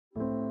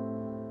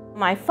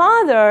My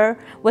father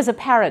was a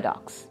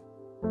paradox.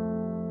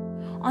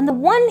 On the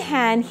one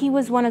hand, he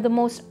was one of the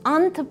most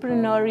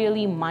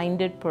entrepreneurially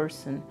minded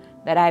person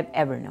that I've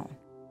ever known.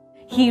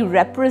 He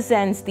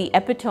represents the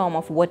epitome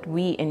of what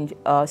we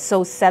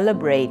so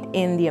celebrate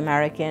in the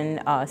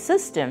American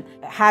system,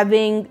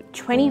 having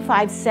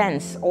 25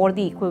 cents or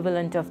the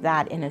equivalent of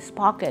that in his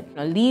pocket,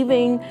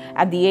 leaving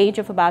at the age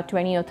of about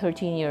 20 or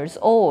 13 years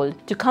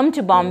old to come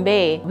to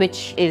Bombay,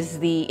 which is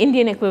the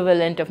Indian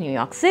equivalent of New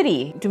York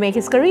City, to make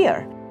his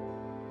career.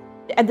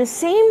 At the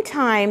same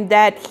time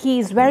that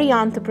he's very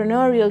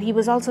entrepreneurial, he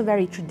was also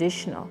very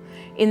traditional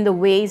in the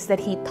ways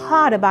that he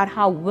thought about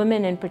how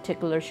women in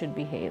particular should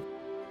behave.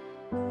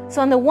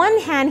 So on the one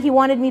hand, he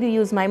wanted me to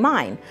use my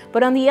mind,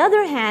 but on the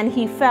other hand,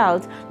 he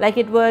felt like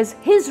it was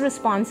his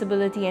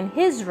responsibility and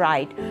his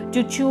right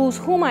to choose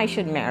whom I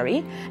should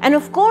marry. And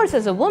of course,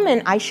 as a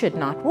woman, I should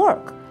not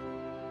work.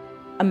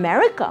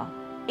 America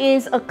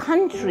is a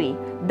country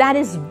that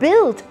is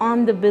built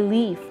on the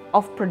belief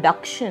of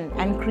production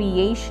and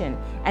creation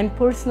and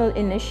personal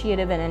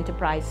initiative and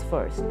enterprise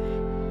first.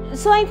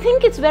 So I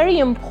think it's very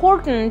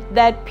important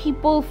that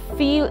people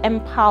feel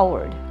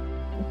empowered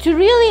to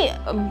really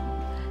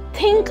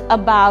think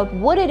about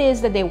what it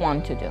is that they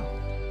want to do.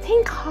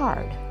 Think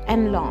hard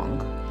and long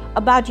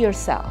about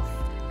yourself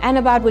and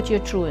about what your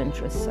true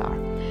interests are.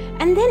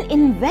 And then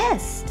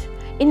invest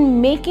in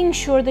making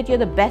sure that you're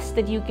the best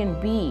that you can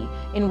be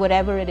in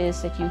whatever it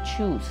is that you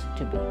choose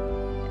to be.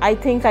 I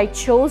think I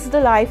chose the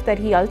life that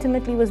he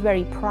ultimately was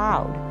very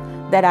proud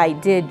that I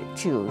did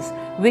choose,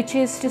 which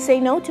is to say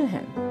no to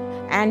him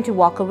and to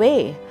walk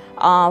away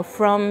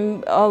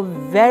from a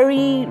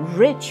very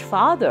rich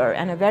father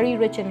and a very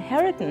rich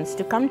inheritance,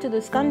 to come to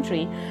this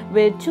country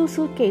with 2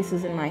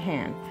 suitcases in my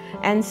hand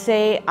and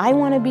say, I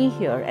want to be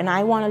here and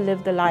I want to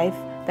live the life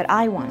that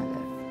I want to live.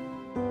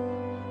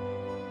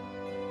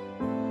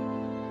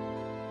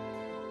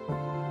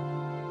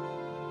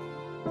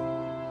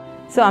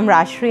 So I'm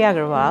Rajshree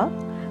Agarwal.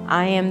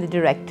 I am the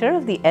director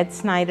of the Ed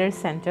Snider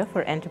Center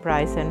for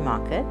Enterprise and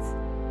Markets.